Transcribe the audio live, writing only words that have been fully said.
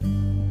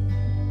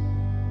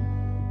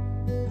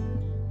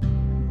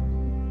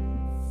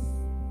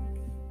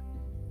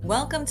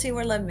Welcome to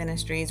Our Love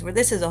Ministries, where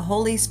this is a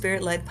Holy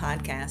Spirit-led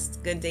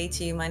podcast. Good day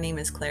to you. My name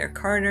is Claire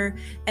Carter,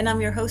 and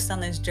I'm your host on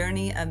this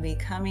journey of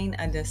becoming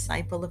a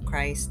disciple of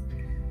Christ.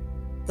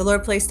 The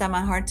Lord placed on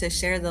my heart to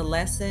share the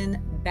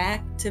lesson,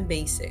 Back to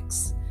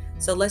Basics.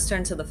 So let's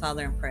turn to the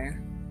Father in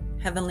prayer.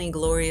 Heavenly,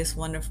 glorious,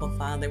 wonderful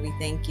Father, we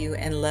thank you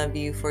and love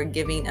you for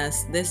giving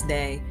us this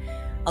day,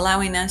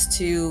 allowing us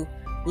to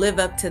live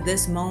up to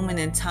this moment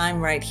in time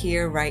right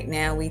here, right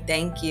now. We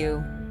thank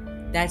you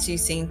that you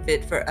seem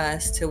fit for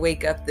us to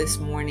wake up this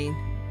morning,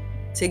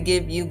 to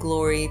give you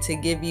glory, to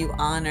give you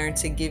honor,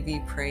 to give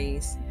you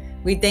praise.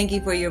 We thank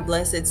you for your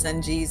blessed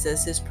Son,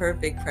 Jesus, his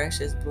perfect,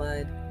 precious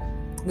blood.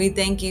 We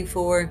thank you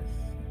for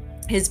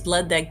his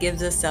blood that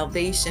gives us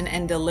salvation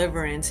and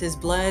deliverance, his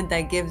blood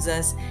that gives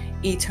us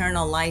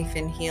eternal life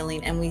and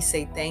healing. And we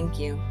say thank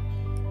you.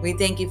 We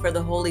thank you for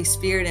the Holy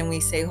Spirit, and we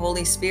say,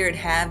 Holy Spirit,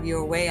 have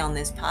your way on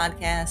this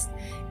podcast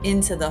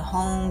into the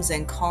homes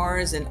and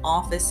cars and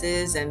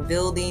offices and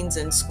buildings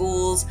and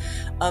schools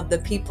of the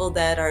people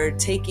that are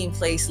taking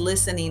place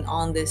listening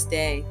on this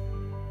day.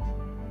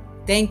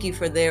 Thank you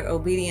for their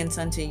obedience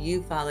unto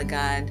you, Father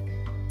God,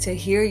 to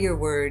hear your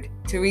word,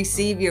 to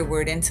receive your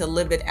word, and to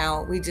live it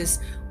out. We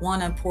just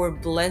want to pour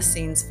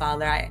blessings,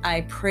 Father.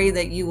 I pray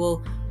that you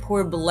will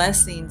pour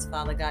blessings,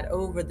 Father God,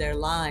 over their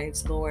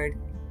lives, Lord.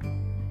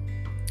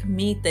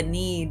 Meet the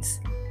needs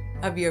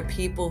of your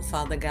people,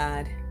 Father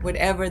God.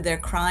 Whatever they're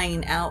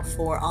crying out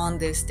for on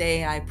this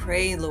day, I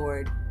pray,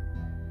 Lord,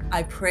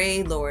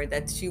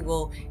 that you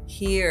will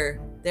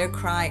hear their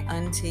cry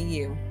unto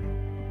you.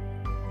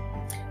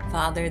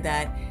 Father,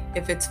 that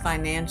if it's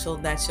financial,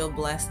 that you'll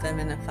bless them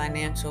in a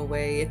financial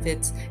way. If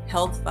it's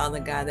health, Father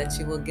God, that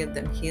you will give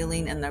them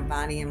healing in their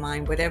body and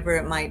mind, whatever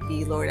it might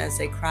be, Lord, as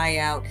they cry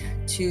out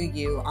to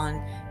you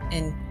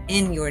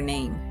in your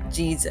name,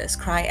 Jesus.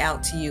 Cry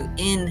out to you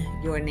in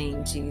your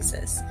name,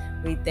 Jesus.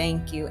 We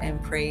thank you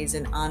and praise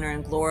and honor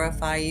and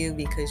glorify you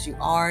because you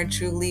are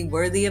truly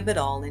worthy of it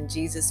all. In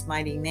Jesus'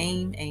 mighty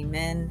name,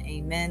 amen,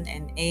 amen,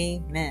 and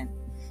amen.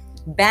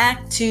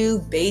 Back to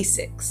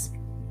basics.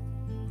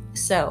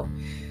 So,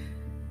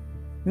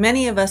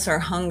 many of us are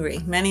hungry.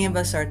 Many of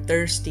us are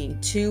thirsty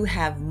to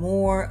have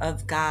more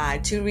of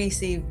God, to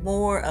receive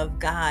more of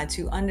God,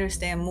 to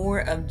understand more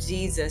of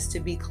Jesus, to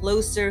be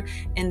closer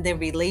in the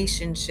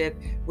relationship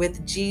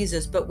with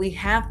Jesus. But we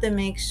have to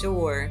make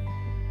sure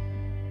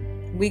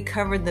we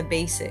cover the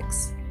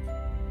basics.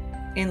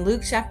 In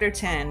Luke chapter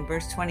 10,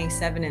 verse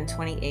 27 and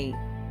 28,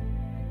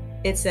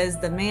 it says,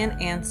 "The man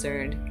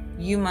answered,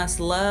 'You must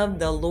love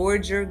the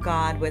Lord your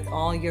God with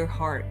all your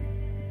heart,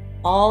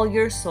 all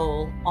your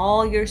soul,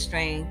 all your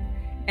strength,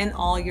 and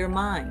all your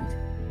mind,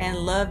 and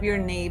love your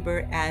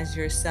neighbor as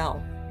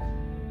yourself.'"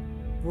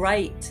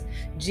 Right.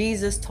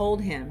 Jesus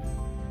told him,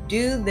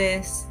 "Do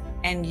this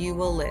and you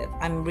will live."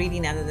 I'm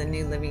reading out of the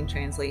New Living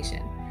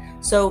Translation.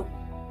 So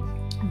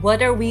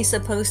what are we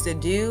supposed to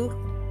do?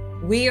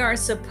 We are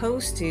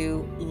supposed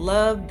to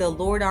love the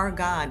Lord our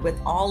God with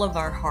all of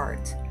our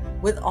heart,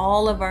 with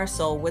all of our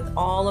soul, with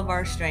all of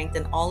our strength,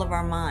 and all of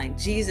our mind.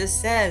 Jesus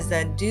says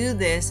that do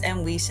this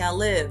and we shall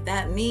live.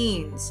 That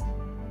means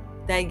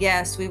that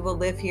yes, we will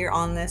live here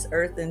on this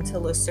earth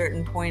until a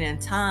certain point in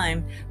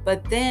time,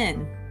 but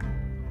then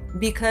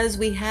because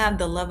we have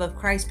the love of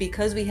Christ,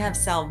 because we have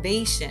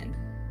salvation,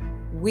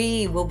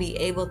 we will be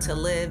able to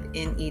live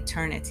in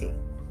eternity.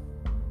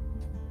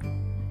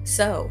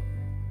 So,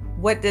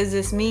 what does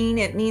this mean?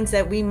 It means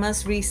that we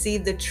must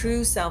receive the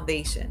true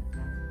salvation.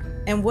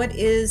 And what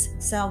is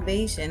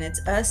salvation? It's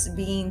us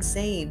being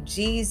saved.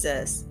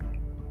 Jesus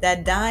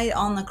that died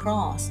on the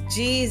cross.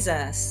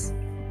 Jesus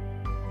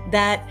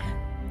that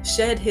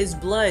shed his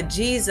blood.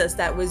 Jesus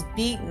that was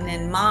beaten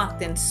and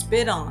mocked and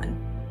spit on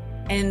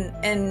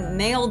and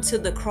nailed to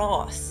the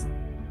cross.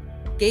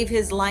 Gave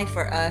his life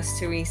for us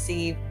to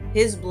receive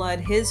his blood,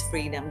 his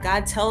freedom.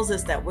 God tells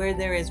us that where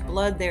there is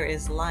blood, there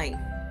is life.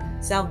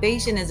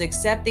 Salvation is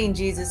accepting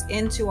Jesus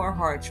into our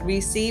hearts,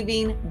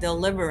 receiving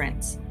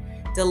deliverance.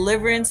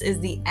 Deliverance is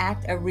the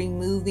act of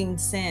removing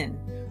sin,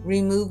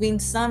 removing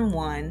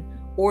someone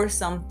or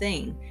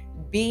something,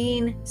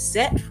 being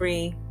set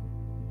free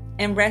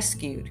and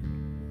rescued.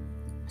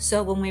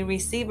 So when we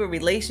receive a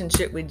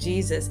relationship with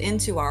Jesus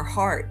into our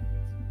heart,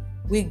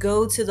 we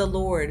go to the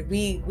Lord.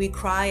 We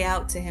cry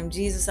out to him,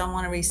 "Jesus, I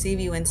want to receive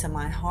you into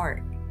my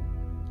heart."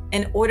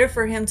 In order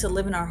for him to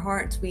live in our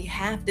hearts, we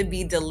have to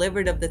be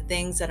delivered of the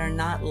things that are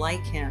not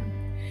like him.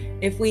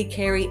 If we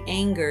carry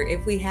anger,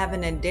 if we have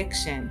an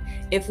addiction,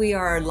 if we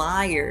are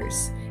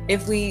liars,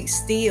 if we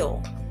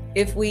steal,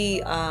 if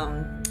we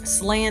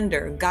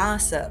slander,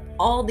 gossip,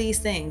 all these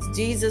things,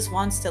 Jesus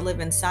wants to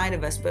live inside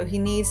of us, but he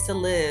needs to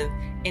live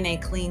in a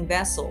clean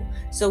vessel.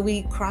 So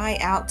we cry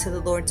out to the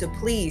Lord to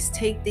please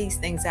take these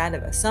things out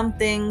of us. Some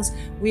things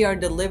we are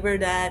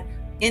delivered at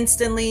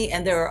instantly,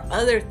 and there are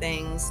other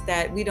things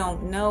that we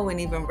don't know and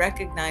even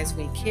recognize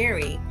we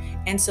carry.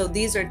 And so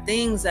these are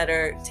things that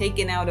are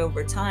taken out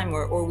over time,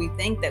 or we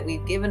think that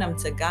we've given them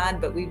to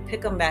God, but we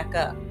pick them back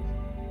up.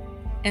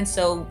 And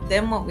so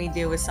then what we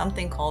do is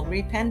something called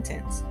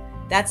repentance.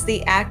 That's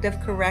the act of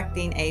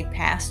correcting a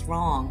past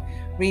wrong,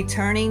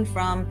 returning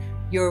from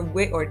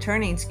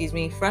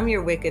turning from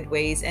your wicked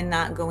ways and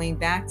not going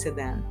back to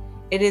them.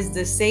 It is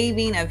the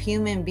saving of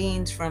human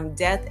beings from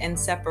death and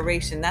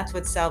separation. That's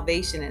what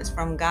salvation is,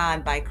 from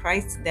God by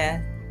Christ's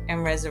death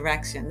and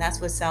resurrection.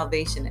 That's what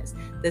salvation is.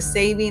 The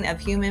saving of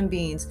human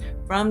beings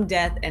from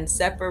death and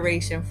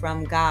separation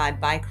from God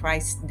by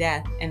Christ's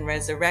death and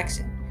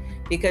resurrection.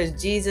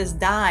 Because Jesus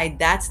died,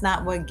 that's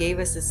not what gave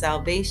us the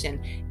salvation.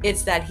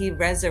 It's that he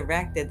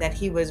resurrected, that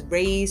he was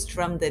raised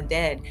from the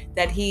dead,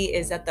 that he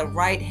is at the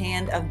right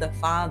hand of the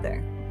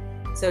Father.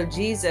 So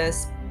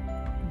Jesus,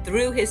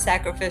 through his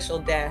sacrificial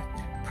death,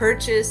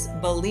 purchased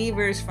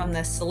believers from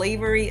the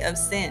slavery of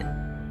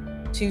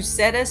sin to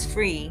set us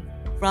free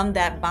from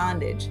that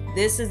bondage.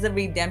 This is the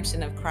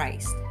redemption of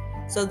Christ.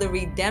 So the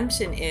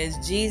redemption is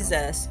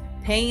Jesus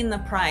paying the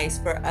price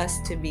for us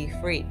to be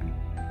free.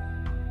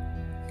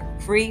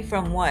 Free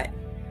from what?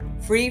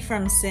 Free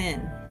from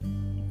sin.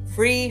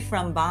 Free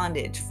from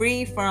bondage.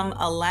 Free from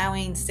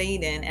allowing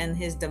Satan and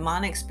his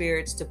demonic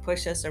spirits to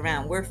push us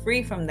around. We're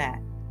free from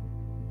that.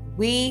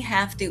 We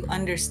have to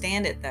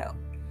understand it though.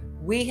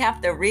 We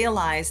have to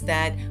realize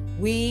that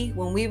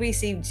when we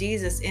receive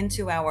Jesus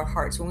into our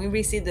hearts, when we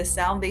receive the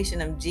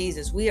salvation of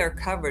Jesus, we are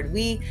covered.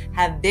 We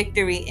have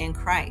victory in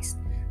Christ.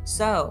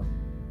 So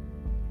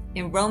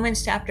in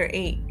Romans chapter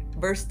 8,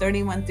 verse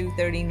 31 through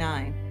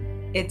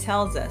 39, it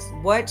tells us,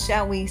 what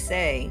shall we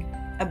say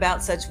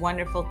about such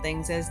wonderful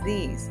things as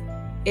these?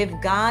 If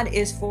God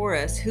is for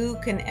us, who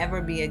can ever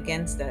be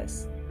against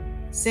us?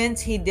 Since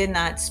he did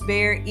not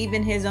spare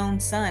even his own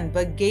son,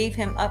 but gave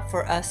him up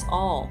for us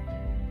all,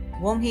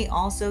 won't he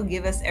also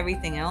give us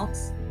everything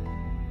else?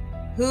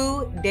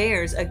 Who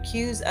dares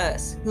accuse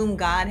us whom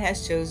God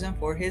has chosen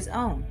for his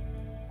own?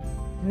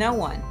 No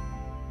one.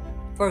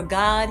 For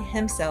God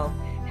himself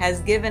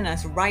has given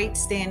us right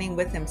standing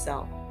with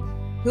himself.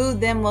 Who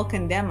then will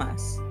condemn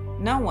us?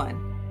 No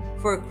one.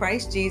 For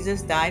Christ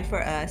Jesus died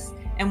for us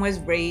and was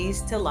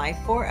raised to life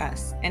for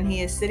us, and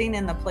he is sitting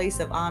in the place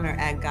of honor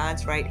at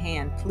God's right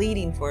hand,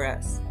 pleading for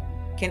us.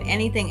 Can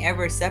anything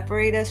ever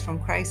separate us from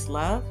Christ's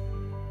love?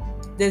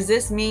 Does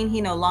this mean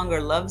he no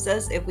longer loves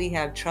us if we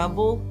have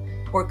trouble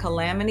or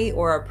calamity,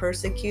 or are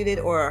persecuted,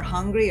 or are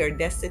hungry, or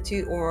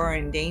destitute, or are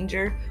in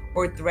danger,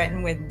 or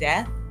threatened with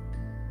death?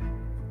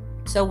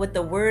 So what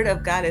the word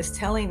of God is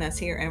telling us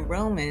here in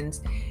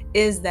Romans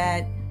is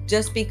that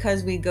just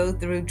because we go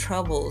through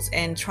troubles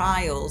and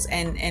trials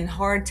and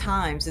hard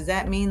times, does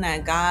that mean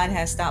that God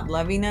has stopped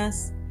loving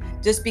us?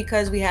 Just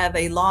because we have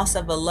a loss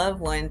of a loved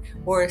one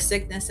or a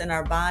sickness in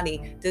our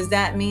body, does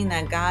that mean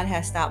that God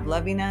has stopped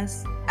loving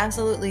us?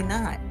 Absolutely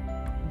not.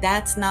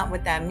 That's not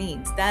what that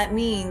means. That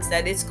means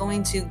that it's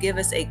going to give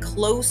us a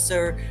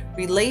closer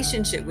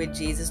relationship with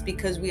Jesus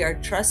because we are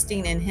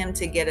trusting in him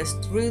to get us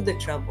through the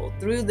trouble,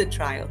 through the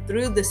trial,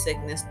 through the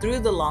sickness, through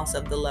the loss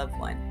of the loved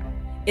one.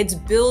 It's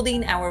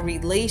building our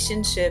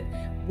relationship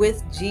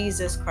with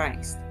Jesus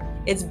Christ.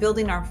 It's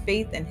building our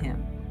faith in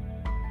him.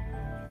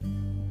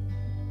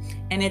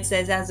 And it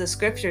says, as the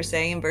scriptures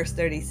say in verse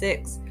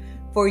 36,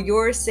 for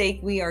your sake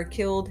we are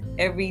killed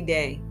every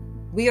day.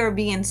 We are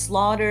being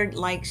slaughtered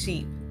like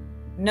sheep.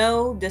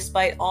 No,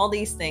 despite all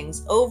these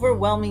things,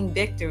 overwhelming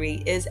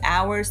victory is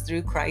ours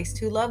through Christ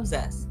who loves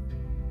us.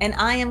 And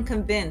I am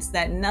convinced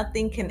that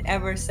nothing can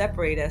ever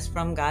separate us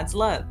from God's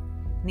love.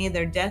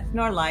 Neither death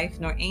nor life,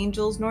 nor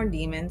angels nor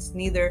demons,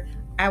 neither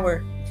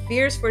our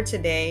fears for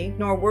today,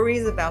 nor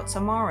worries about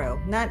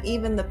tomorrow. Not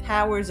even the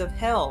powers of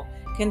hell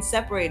can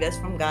separate us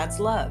from God's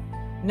love.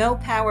 No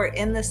power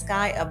in the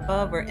sky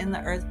above or in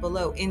the earth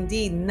below.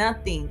 Indeed,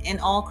 nothing in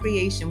all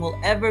creation will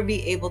ever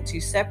be able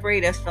to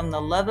separate us from the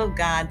love of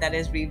God that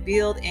is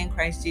revealed in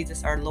Christ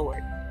Jesus our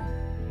Lord.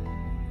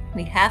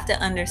 We have to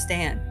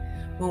understand,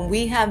 when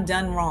we have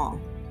done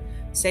wrong,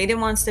 Satan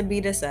wants to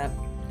beat us up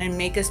and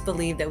make us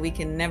believe that we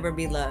can never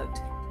be loved.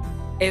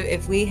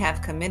 If we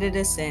have committed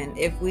a sin,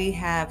 if we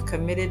have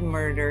committed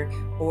murder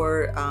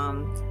or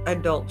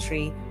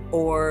adultery,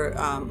 or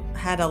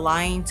had a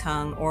lying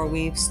tongue, or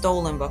we've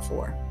stolen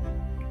before.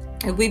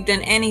 If we've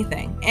done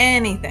anything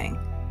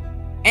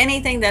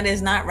that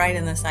is not right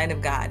in the sight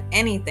of God,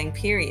 anything,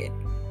 period.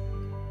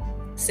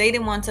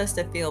 Satan wants us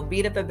to feel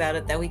beat up about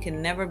it, that we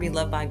can never be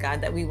loved by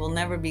God, that we will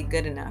never be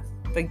good enough.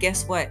 But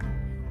guess what?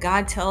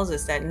 God tells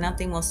us that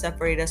nothing will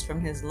separate us from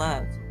his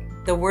love.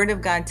 The word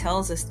of God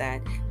tells us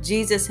that.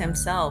 Jesus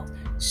himself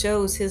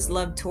shows his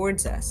love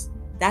towards us.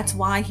 That's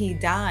why he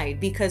died,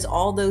 because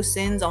all those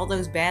sins, all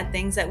those bad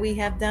things that we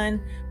have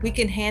done, we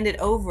can hand it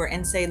over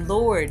and say,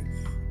 Lord,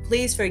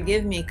 please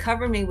forgive me.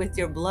 Cover me with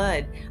your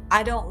blood.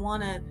 I don't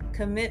want to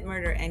commit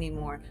murder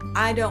anymore.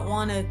 I don't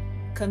want to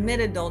commit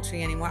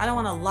adultery anymore. I don't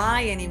want to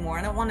lie anymore.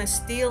 I don't want to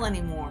steal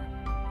anymore.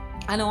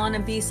 I don't want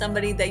to be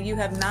somebody that you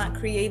have not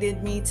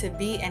created me to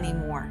be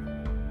anymore.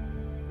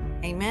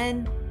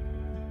 Amen.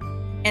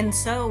 And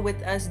so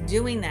with us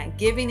doing that,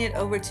 giving it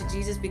over to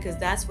Jesus, because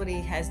that's what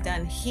he has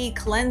done, he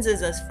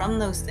cleanses us from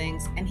those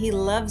things and he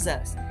loves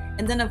us.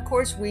 And then, of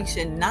course, we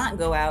should not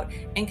go out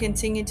and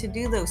continue to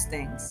do those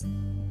things.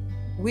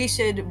 We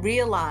should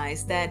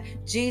realize that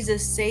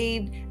Jesus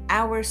saved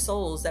our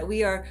souls, that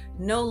we are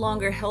no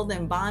longer held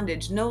in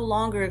bondage, no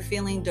longer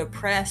feeling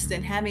depressed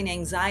and having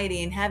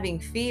anxiety and having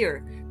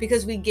fear,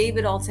 because we gave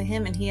it all to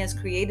him, and he has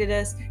created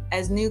us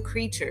as new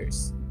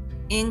creatures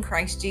in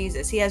Christ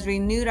Jesus. He has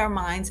renewed our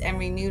minds and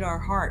renewed our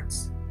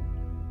hearts.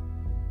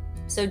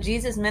 So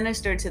Jesus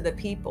ministered to the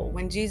people.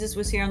 When Jesus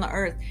was here on the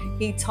earth,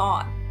 he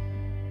taught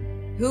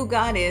who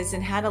God is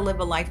and how to live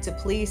a life to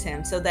please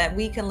him, so that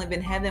we can live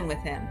in heaven with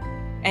him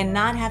and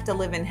not have to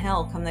live in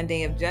hell come the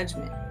day of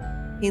judgment.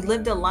 He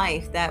lived a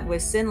life that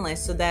was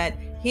sinless, so that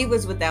he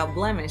was without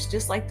blemish,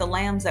 just like the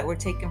lambs that were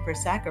taken for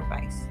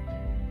sacrifice.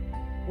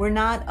 We're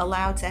not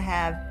allowed to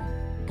have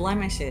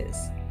blemishes.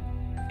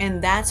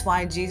 And that's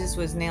why Jesus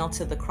was nailed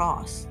to the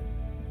cross.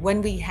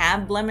 When we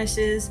have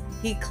blemishes,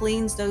 he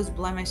cleans those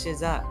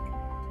blemishes up.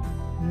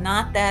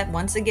 Not that,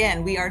 once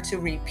again, we are to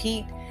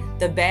repeat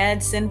the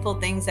bad, sinful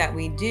things that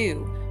we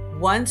do.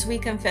 Once we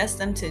confess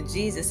them to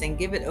Jesus and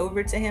give it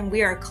over to him,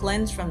 we are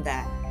cleansed from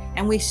that.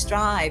 And we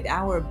strive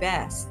our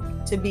best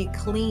to be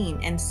clean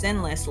and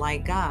sinless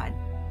like God.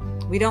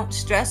 We don't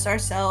stress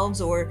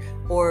ourselves or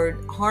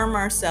harm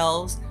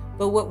ourselves.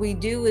 But what we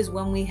do is,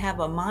 when we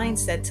have a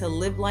mindset to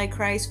live like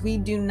Christ, we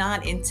do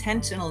not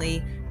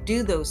intentionally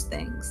do those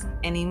things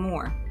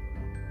anymore.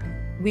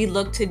 We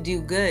look to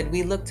do good.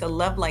 We look to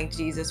love like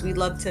Jesus. We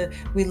look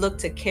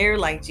to care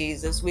like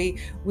Jesus. We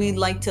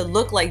like to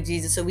look like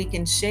Jesus, so we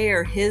can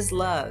share his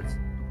love,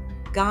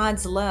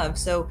 God's love,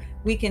 so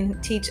we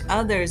can teach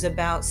others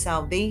about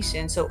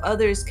salvation, so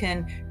others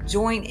can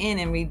join in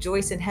and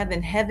rejoice in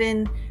heaven.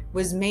 Heaven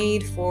was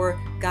made for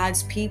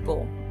God's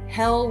people.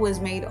 Hell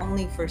was made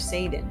only for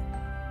Satan.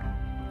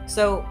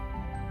 So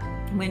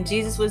when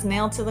Jesus was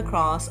nailed to the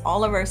cross,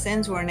 all of our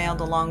sins were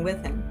nailed along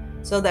with him,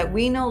 so that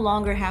we no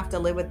longer have to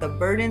live with the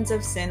burdens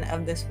of sin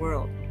of this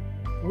world.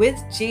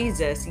 With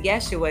Jesus,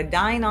 Yeshua,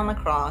 dying on the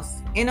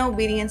cross in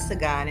obedience to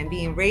God and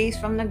being raised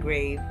from the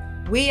grave,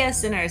 we as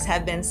sinners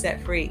have been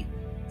set free.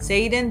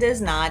 Satan does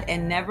not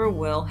and never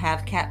will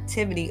have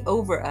captivity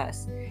over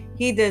us.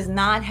 He does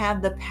not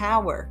have the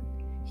power.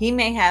 He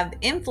may have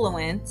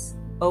influence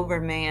over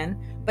man,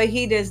 but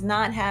he does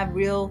not have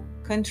real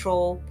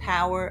control,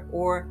 power,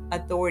 or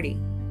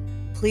authority.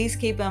 Please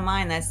keep in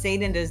mind that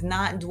Satan does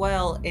not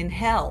dwell in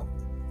hell.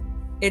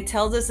 It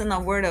tells us in the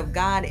Word of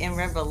God in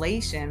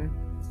Revelation,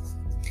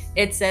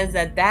 it says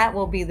that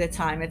will be the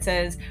time. It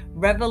says,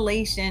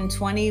 Revelation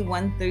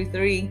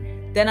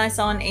 20:1-3, then I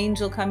saw an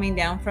angel coming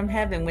down from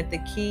heaven with the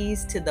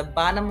keys to the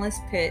bottomless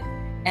pit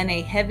and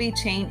a heavy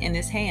chain in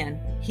his hand.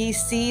 He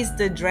seized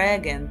the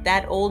dragon,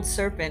 that old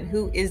serpent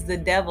who is the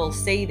devil,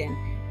 Satan,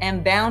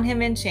 and bound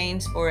him in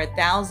chains for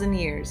 1,000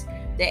 years.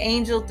 The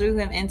angel threw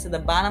him into the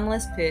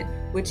bottomless pit,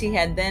 which he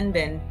had then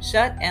been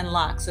shut and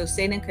locked, so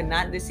Satan could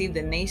not deceive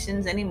the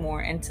nations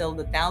anymore until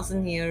the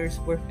 1,000 years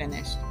were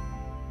finished.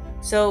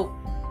 So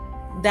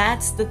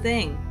that's the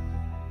thing.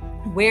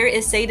 Where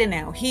is Satan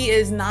now? He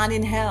is not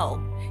in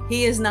hell.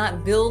 He is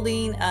not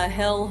building a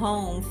hell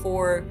home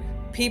for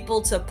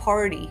people to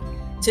party,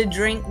 to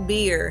drink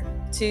beer,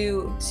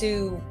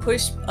 to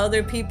push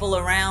other people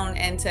around,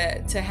 and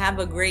to have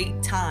a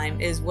great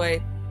time, is what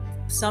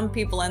some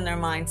people in their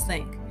minds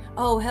think.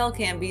 Oh, hell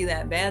can't be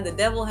that bad. The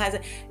devil has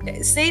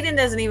it. Satan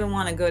doesn't even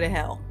want to go to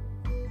hell.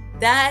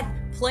 That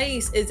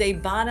place is a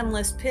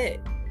bottomless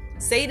pit.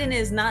 Satan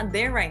is not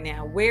there right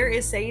now. Where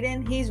is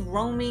Satan? He's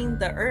roaming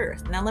the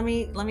earth. Now let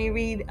me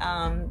read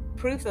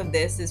proof of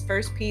this. Is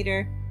 1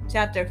 Peter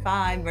chapter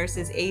 5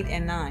 verses 8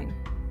 and 9.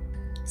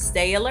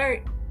 Stay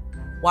alert.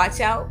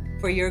 Watch out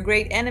for your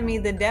great enemy,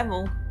 the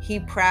devil.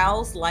 He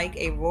prowls like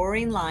a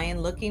roaring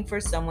lion looking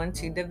for someone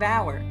to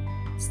devour.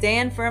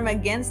 Stand firm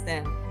against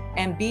him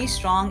and be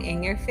strong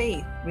in your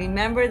faith.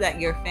 Remember that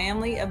your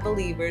family of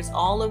believers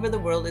all over the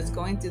world is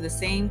going through the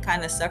same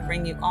kind of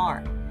suffering you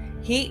are.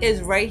 He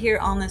is right here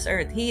on this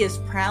earth. He is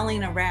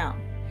prowling around.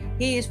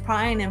 He is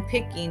prying and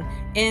picking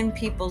in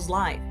people's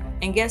life.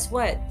 And guess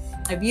what?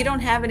 If you don't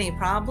have any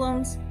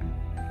problems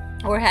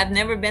or have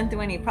never been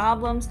through any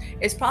problems,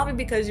 it's probably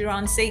because you're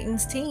on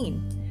Satan's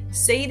team.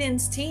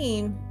 Satan's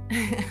team,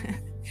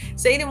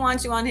 Satan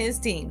wants you on his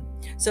team.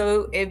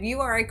 So if you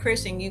are a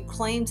Christian, you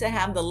claim to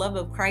have the love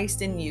of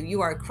Christ in you.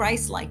 You are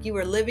Christ-like. You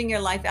are living your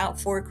life out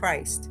for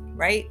Christ,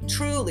 right?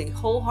 Truly,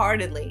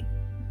 wholeheartedly.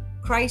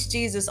 Christ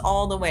Jesus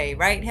all the way,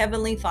 right?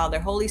 Heavenly Father,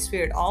 Holy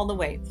Spirit all the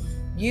way.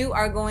 You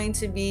are going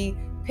to be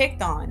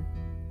picked on.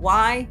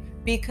 Why?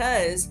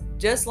 Because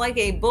just like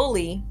a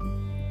bully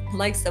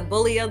likes to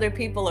bully other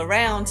people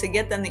around to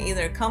get them to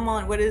either come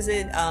on,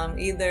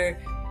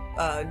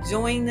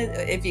 join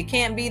if you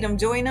can't beat them,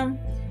 join them.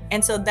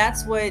 And so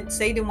that's what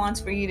Satan wants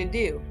for you to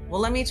do. Well,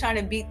 let me try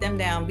to beat them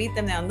down.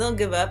 They'll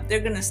give up.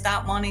 They're going to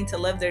stop wanting to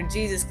love their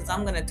Jesus because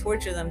I'm going to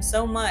torture them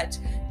so much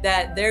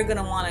that they're going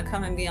to want to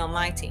come and be on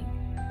my team.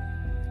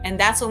 And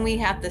that's when we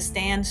have to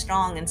stand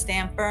strong and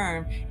stand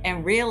firm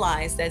and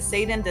realize that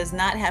Satan does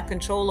not have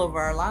control over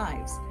our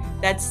lives.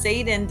 That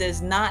Satan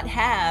does not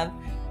have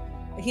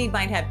He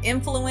might have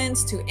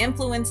influence to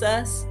influence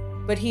us,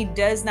 but he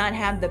does not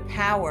have the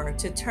power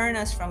to turn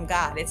us from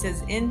God. It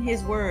says in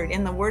his word,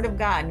 in the word of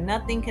God,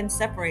 nothing can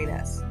separate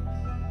us.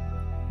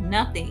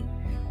 Nothing.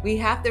 We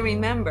have to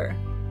remember,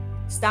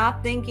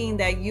 stop thinking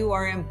that you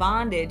are in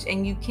bondage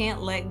and you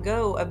can't let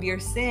go of your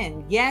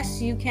sin.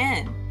 Yes, you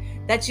can.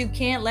 That you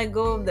can't let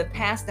go of the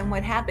past and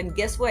what happened.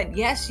 Guess what?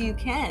 Yes, you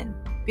can.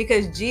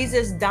 Because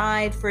Jesus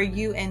died for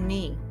you and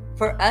me,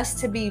 for us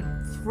to be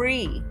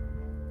free.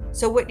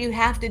 So what you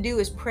have to do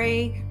is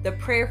pray the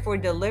prayer for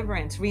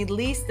deliverance,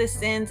 release the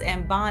sins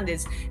and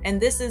bondage.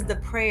 And this is the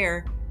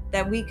prayer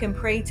that we can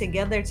pray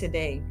together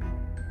today.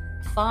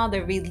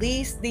 Father,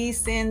 release these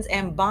sins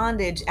and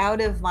bondage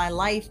out of my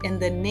life in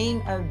the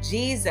name of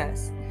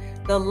Jesus.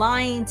 The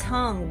lying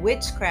tongue,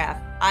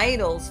 witchcraft,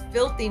 idols,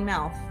 filthy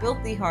mouth,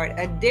 filthy heart,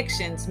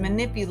 addictions,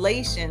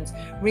 manipulations.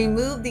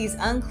 Remove these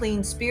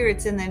unclean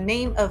spirits in the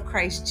name of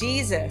Christ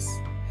Jesus.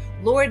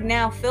 Lord,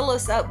 now fill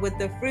us up with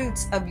the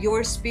fruits of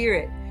your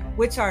spirit,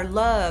 which are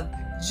love,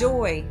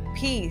 joy,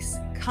 peace,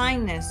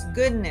 kindness,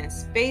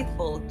 goodness,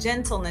 faithful,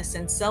 gentleness,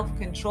 and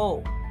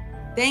self-control.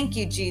 Thank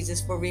you, Jesus,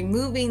 for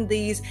removing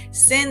these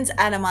sins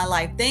out of my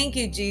life. Thank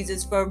you,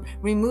 Jesus, for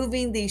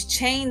removing these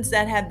chains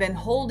that have been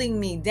holding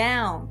me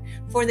down,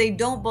 for they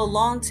don't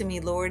belong to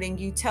me, Lord. And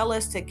you tell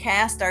us to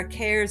cast our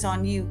cares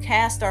on you,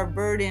 cast our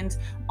burdens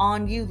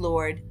on you,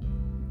 Lord.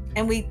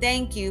 And we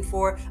thank you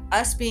for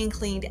us being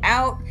cleaned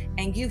out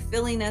and you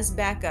filling us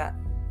back up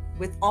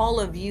with all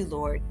of you,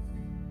 Lord.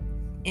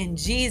 In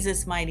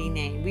Jesus' mighty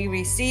name, we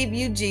receive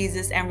you,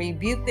 Jesus, and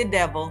rebuke the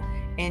devil.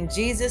 In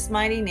Jesus'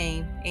 mighty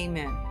name,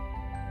 amen.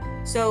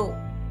 So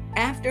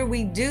after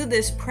we do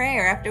this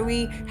prayer, after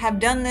we have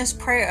done this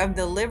prayer of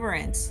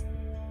deliverance,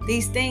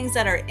 these things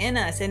that are in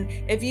us, and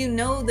if you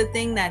know the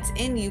thing that's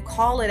in you,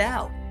 call it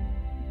out.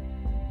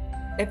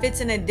 If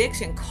it's an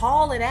addiction,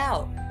 call it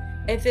out.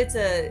 If it's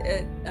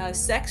a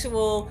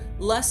sexual,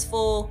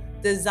 lustful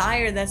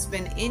desire that's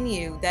been in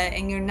you,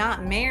 and you're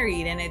not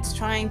married and it's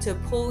trying to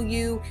pull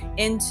you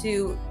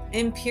into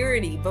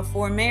impurity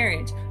before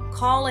marriage,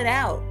 call it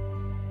out.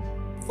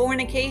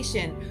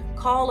 Fornication,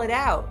 call it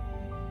out.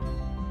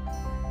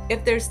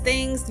 If there's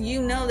things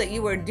you know that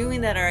you are doing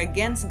that are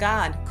against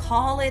God,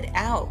 call it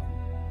out.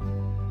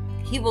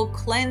 He will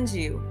cleanse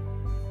you.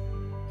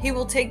 He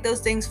will take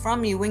those things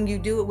from you when you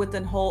do it with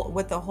the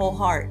whole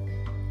heart.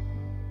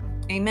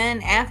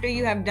 Amen. After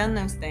you have done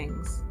those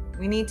things,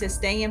 we need to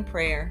stay in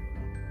prayer,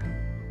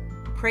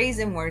 praise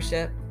and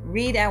worship,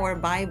 read our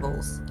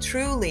Bibles,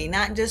 truly,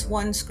 not just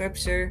one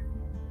scripture,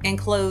 and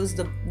close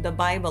the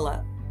Bible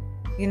up.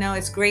 You know,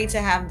 it's great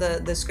to have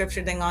the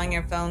scripture thing on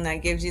your phone that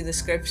gives you the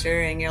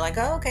scripture and you're like,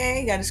 oh,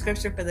 okay, you got a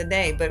scripture for the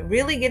day. But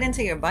really get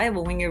into your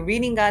Bible. When you're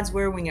reading God's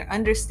word, when you're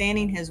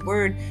understanding his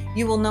word,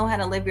 you will know how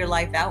to live your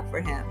life out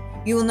for him.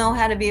 You will know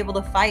how to be able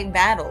to fight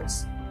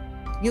battles.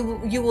 You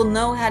will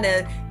know how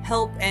to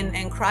help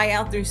and cry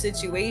out through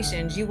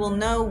situations. You will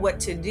know what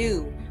to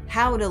do,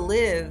 how to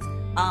live,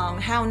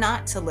 how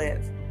not to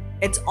live.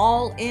 It's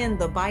all in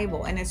the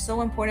Bible, and it's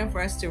so important for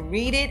us to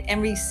read it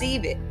and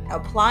receive it.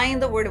 Applying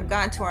the word of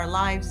God to our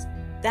lives,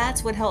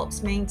 that's what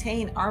helps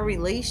maintain our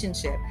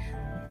relationship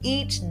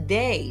each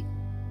day.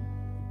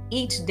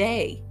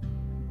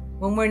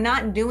 When we're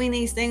not doing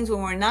these things,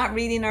 when we're not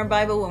reading our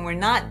Bible, when we're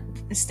not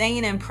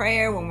staying in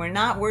prayer, when we're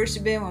not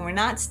worshiping, when we're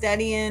not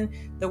studying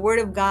the word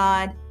of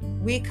God,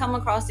 we come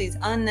across these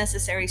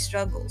unnecessary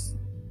struggles.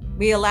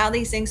 We allow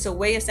these things to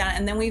weigh us down,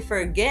 and then we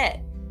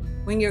forget.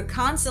 When you're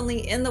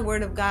constantly in the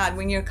word of God,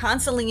 when you're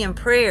constantly in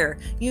prayer,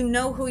 you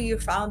know who your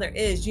Father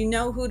is. You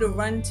know who to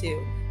run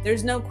to.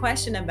 There's no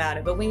question about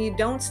it. But when you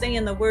don't stay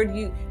in the word,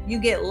 you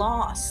get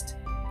lost.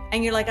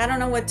 And you're like, I don't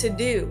know what to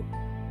do.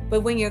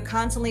 But when you're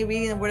constantly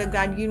reading the word of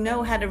God, you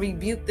know how to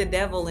rebuke the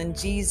devil in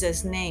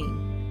Jesus'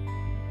 name.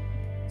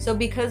 So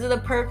because of the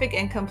perfect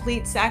and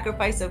complete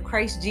sacrifice of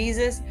Christ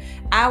Jesus,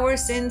 our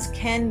sins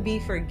can be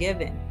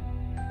forgiven.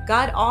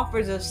 God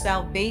offers us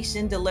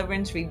salvation,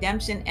 deliverance,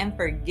 redemption, and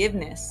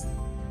forgiveness.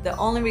 The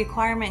only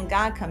requirement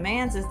God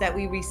commands is that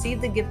we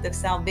receive the gift of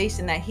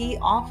salvation that he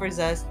offers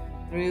us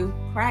through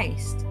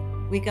Christ.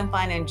 We can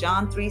find in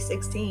John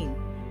 3:16.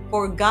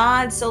 For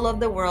God so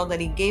loved the world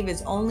that he gave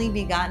his only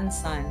begotten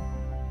Son,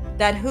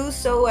 that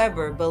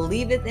whosoever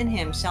believeth in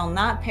him shall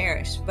not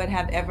perish, but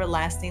have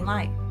everlasting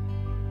life.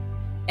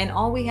 And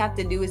all we have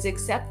to do is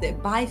accept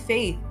it by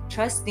faith,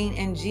 trusting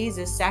in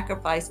Jesus'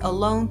 sacrifice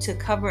alone to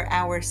cover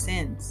our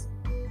sins.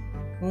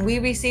 When we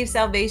receive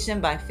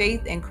salvation by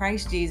faith in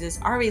Christ Jesus,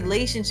 our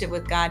relationship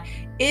with God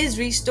is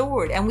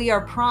restored and we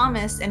are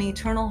promised an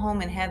eternal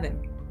home in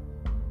heaven.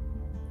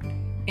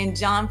 In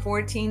John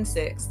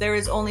 14:6, there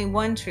is only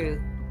one truth,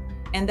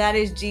 and that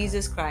is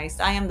Jesus Christ.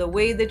 I am the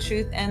way, the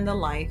truth, and the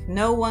life.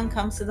 No one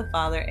comes to the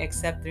Father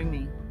except through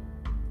me.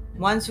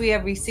 Once we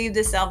have received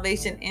the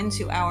salvation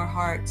into our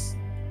hearts,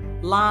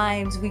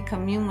 lives, we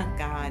commune with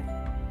God.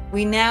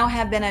 We now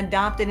have been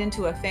adopted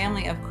into a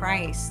family of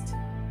Christ.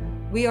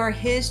 We are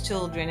his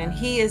children and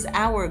he is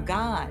our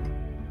God.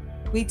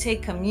 We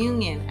take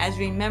communion as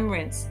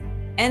remembrance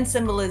and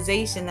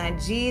symbolization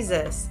that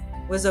Jesus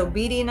was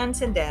obedient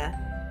unto death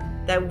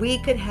that we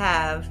could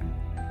have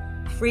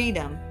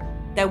freedom,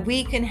 that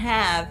we can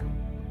have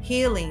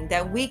healing,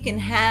 that we can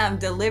have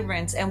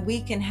deliverance, and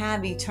we can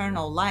have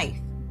eternal life.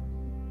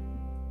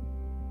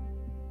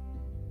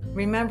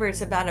 Remember,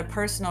 it's about a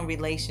personal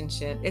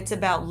relationship. It's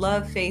about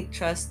love, faith,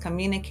 trust,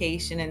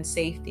 communication, and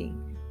safety.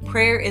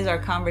 Prayer is our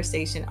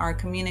conversation, our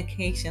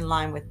communication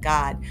line with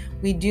God.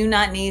 We do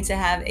not need to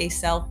have a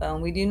cell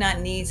phone. We do not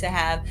need to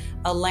have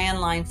a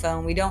landline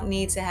phone. We don't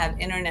need to have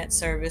internet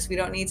service. We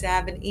don't need to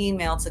have an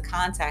email to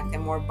contact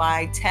Him, or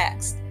by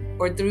text,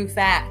 or through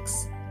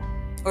fax,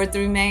 or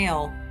through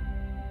mail.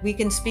 We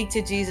can speak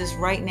to Jesus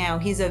right now.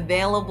 He's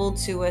available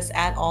to us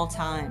at all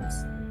times.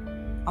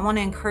 I want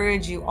to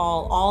encourage you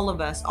all of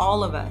us,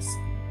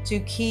 to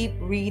keep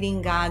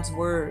reading God's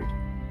word,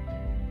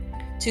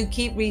 to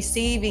keep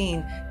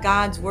receiving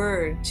God's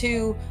word,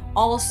 to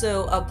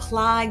also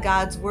apply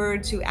God's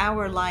word to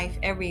our life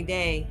every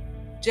day.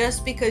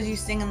 Just because you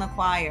sing in the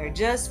choir,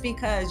 just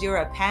because you're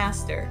a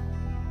pastor,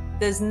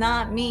 does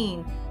not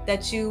mean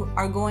that you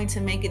are going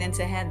to make it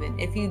into heaven.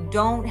 If you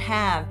don't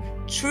have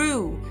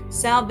true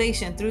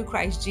salvation through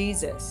Christ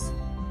Jesus,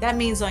 that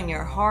means on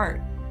your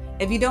heart.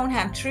 If you don't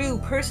have true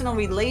personal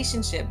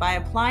relationship by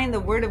applying the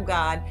word of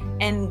God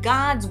and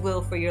God's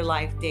will for your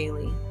life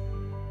daily,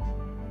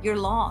 you're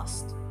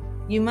lost.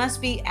 You must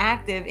be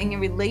active in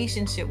your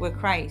relationship with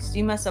Christ.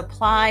 You must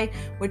apply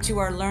what you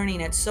are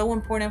learning. It's so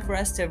important for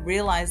us to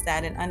realize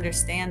that and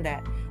understand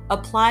that.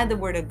 Apply the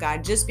word of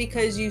God. Just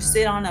because you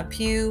sit on a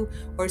pew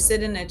or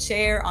sit in a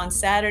chair on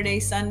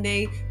Saturday,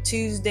 Sunday,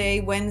 Tuesday,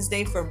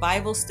 Wednesday for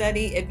Bible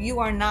study, if you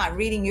are not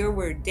reading your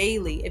word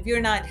daily, if you're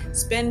not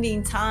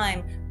spending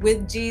time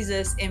with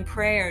Jesus in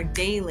prayer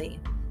daily,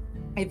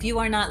 if you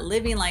are not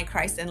living like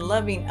Christ and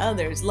loving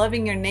others,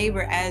 loving your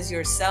neighbor as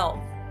yourself,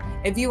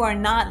 if you are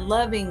not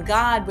loving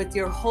God with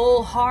your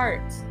whole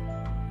heart,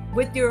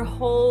 with your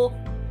whole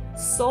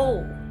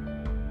soul,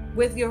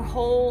 with your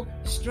whole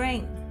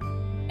strength,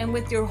 and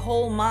with your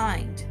whole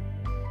mind,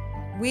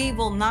 we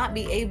will not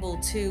be able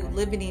to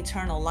live an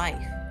eternal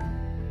life.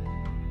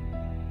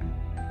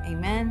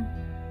 Amen.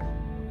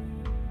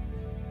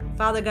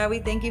 Father God, we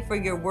thank you for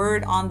your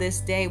word on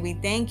this day. We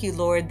thank you,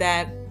 Lord,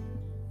 that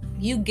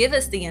you give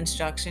us the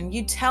instruction.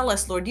 You tell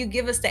us, Lord, you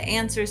give us the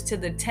answers to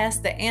the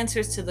test, the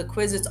answers to the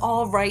quiz. It's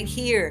all right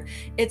here.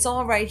 It's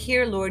all right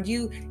here, Lord.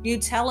 You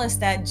tell us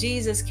that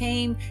Jesus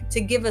came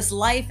to give us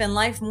life and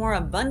life more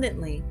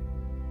abundantly.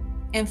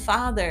 And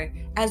Father,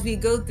 as we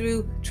go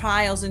through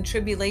trials and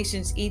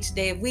tribulations each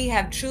day, if we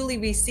have truly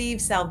received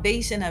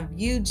salvation of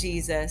you,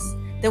 Jesus,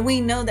 then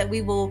we know that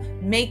we will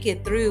make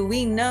it through.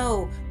 We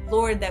know,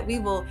 Lord, that we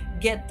will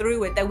get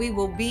through it, that we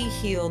will be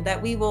healed,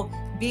 that we will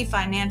be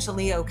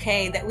financially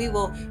okay, that we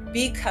will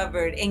be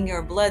covered in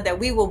your blood, that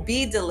we will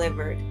be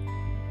delivered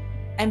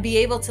and be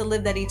able to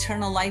live that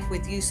eternal life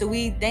with you. So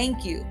we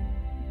thank you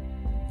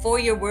for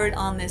your word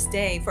on this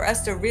day, for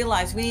us to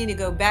realize we need to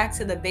go back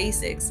to the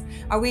basics.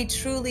 Are we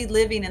truly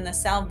living in the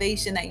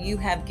salvation that you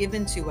have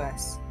given to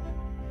us?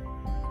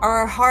 Are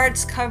our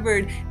hearts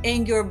covered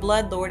in your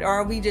blood, Lord, or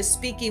are we just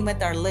speaking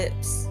with our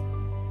lips?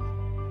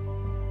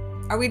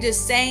 Are we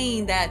just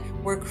saying that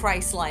we're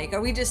Christ-like? Are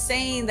we just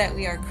saying that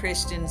we are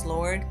Christians,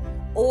 Lord?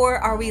 Or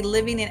are we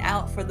living it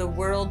out for the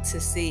world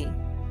to see?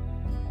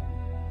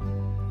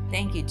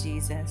 Thank you,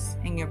 Jesus,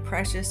 in your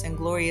precious and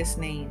glorious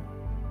name.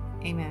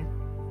 Amen.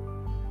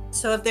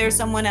 So if there's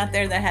someone out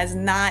there that has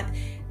not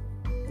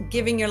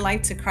given your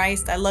life to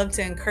Christ, I love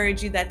to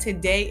encourage you that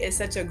today is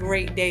such a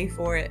great day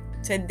for it.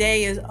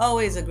 Today is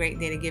always a great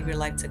day to give your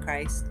life to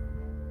Christ.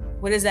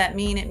 What does that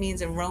mean? It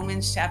means in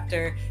Romans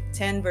chapter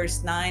 10,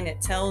 verse 9, it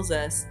tells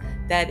us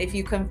that if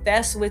you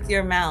confess with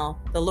your mouth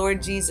the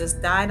Lord Jesus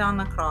died on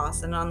the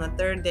cross, and on the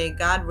third day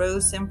God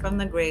rose him from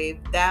the grave,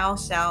 thou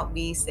shalt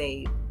be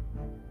saved.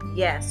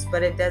 Yes,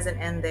 but it doesn't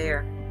end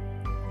there.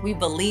 We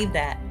believe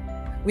that.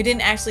 We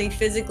didn't actually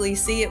physically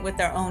see it with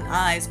our own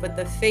eyes, but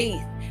the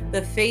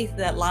faith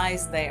that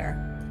lies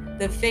there,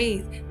 the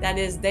faith that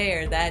is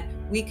there, that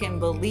we can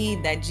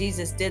believe that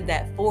Jesus did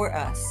that for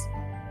us.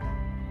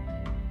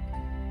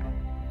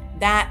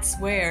 That's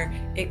where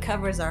it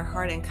covers our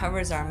heart and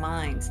covers our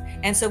minds.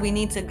 And so we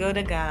need to go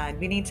to God.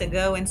 We need to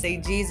go and say,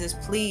 Jesus,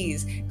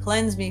 please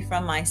cleanse me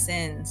from my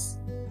sins.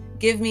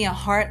 Give me a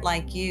heart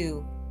like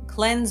you.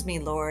 Cleanse me,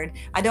 Lord.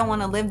 I don't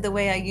want to live the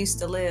way I used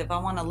to live. I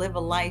want to live a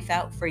life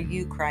out for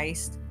you,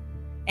 Christ.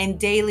 And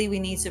daily we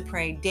need to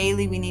pray.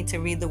 Daily we need to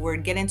read the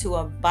word. Get into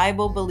a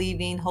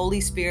Bible-believing, Holy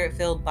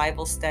Spirit-filled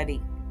Bible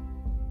study.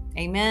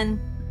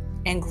 Amen.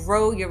 And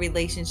grow your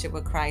relationship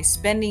with Christ.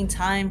 Spending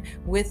time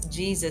with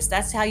Jesus.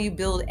 That's how you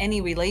build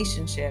any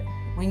relationship.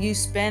 When you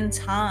spend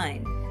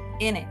time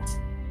in it.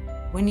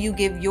 When you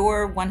give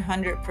your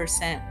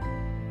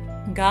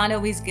 100%. God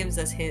always gives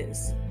us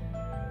his.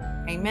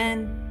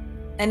 Amen.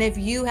 And if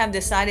you have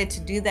decided to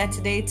do that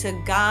today, to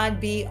God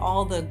be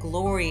all the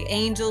glory.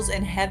 Angels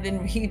in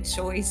heaven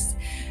rejoice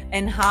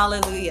and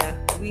hallelujah.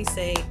 We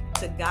say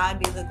to God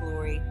be the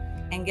glory.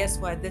 And guess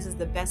what? This is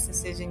the best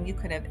decision you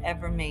could have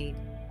ever made.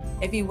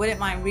 If you wouldn't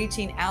mind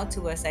reaching out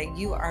to us at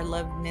You Are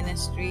Loved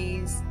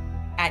Ministries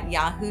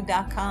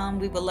yahoo.com.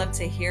 We would love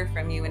to hear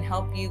from you and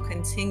help you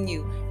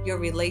continue your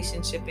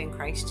relationship in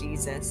Christ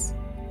Jesus.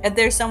 If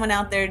there's someone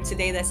out there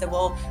today that said,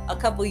 well, a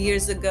couple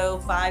years ago,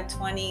 5,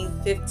 20,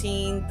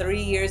 15,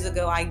 3 years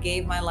ago, I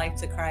gave my life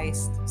to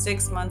Christ.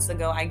 6 months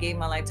ago, I gave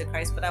my life to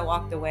Christ, but I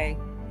walked away.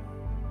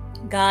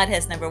 God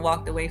has never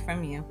walked away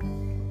from you.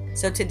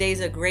 So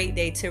today's a great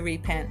day to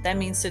repent. That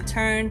means to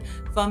turn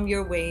from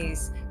your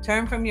ways,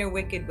 turn from your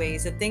wicked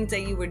ways, the things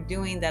that you were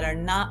doing that are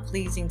not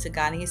pleasing to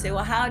God. And you say,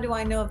 well, how do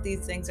I know if these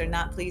things are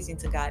not pleasing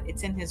to God?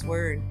 It's in His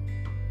Word.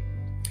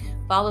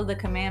 Follow the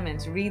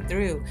commandments, read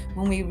through.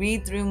 When we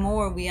read through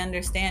more, we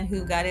understand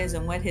who God is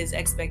and what His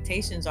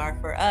expectations are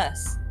for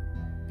us,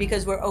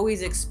 because we're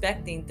always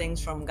expecting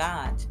things from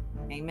God.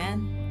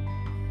 Amen.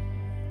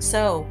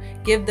 So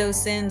give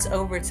those sins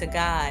over to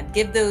God.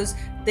 Give those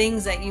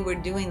things that you were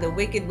doing, the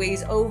wicked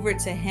ways, over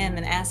to Him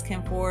and ask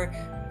Him for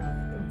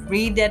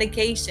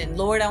rededication.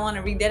 Lord, I want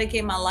to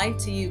rededicate my life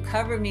to you.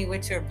 Cover me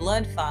with your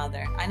blood,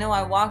 Father. I know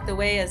I walked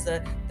away as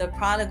the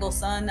prodigal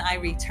son. I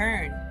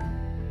returned.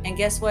 And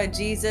guess what?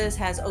 Jesus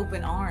has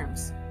open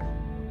arms.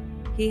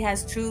 He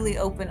has truly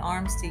open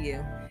arms to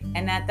you.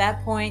 And at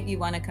that point, you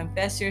want to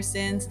confess your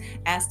sins,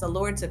 ask the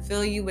Lord to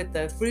fill you with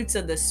the fruits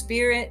of the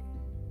Spirit,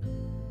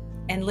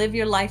 and live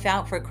your life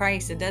out for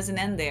Christ. It doesn't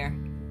end there.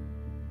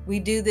 We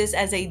do this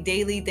as a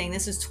daily thing.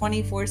 This is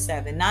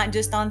 24/7, not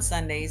just on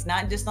Sundays,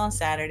 not just on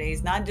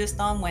Saturdays, not just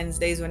on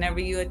Wednesdays, whenever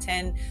you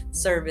attend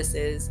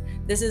services.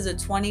 This is a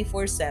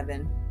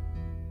 24/7.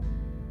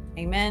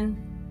 Amen.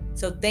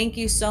 So thank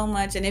you so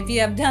much. And if you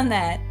have done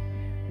that,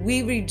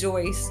 we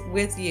rejoice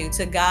with you.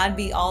 To God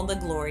be all the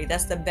glory.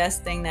 That's the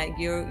best thing that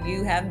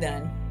you have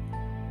done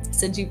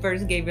since you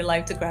first gave your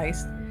life to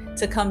Christ,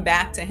 to come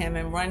back to Him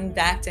and run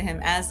back to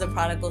Him as the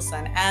prodigal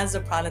son, as the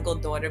prodigal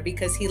daughter,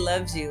 because He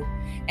loves you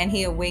and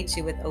He awaits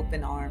you with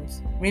open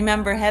arms.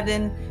 Remember,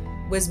 heaven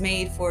was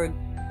made for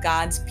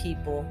God's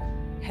people.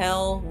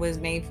 Hell was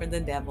made for the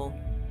devil.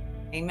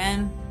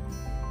 Amen.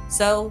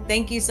 So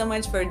thank you so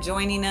much for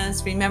joining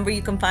us. Remember,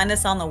 you can find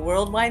us on the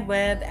World Wide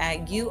Web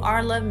at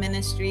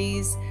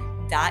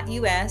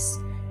youareloveministries.us.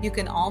 You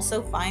can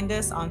also find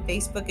us on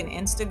Facebook and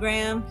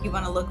Instagram. You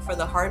want to look for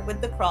the heart with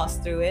the cross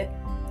through it.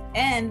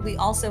 And we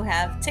also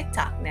have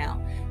TikTok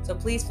now. So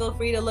please feel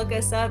free to look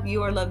us up.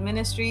 You Are Love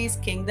Ministries,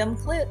 Kingdom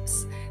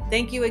Clips.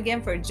 Thank you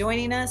again for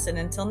joining us. And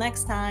until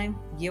next time,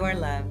 you are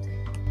loved.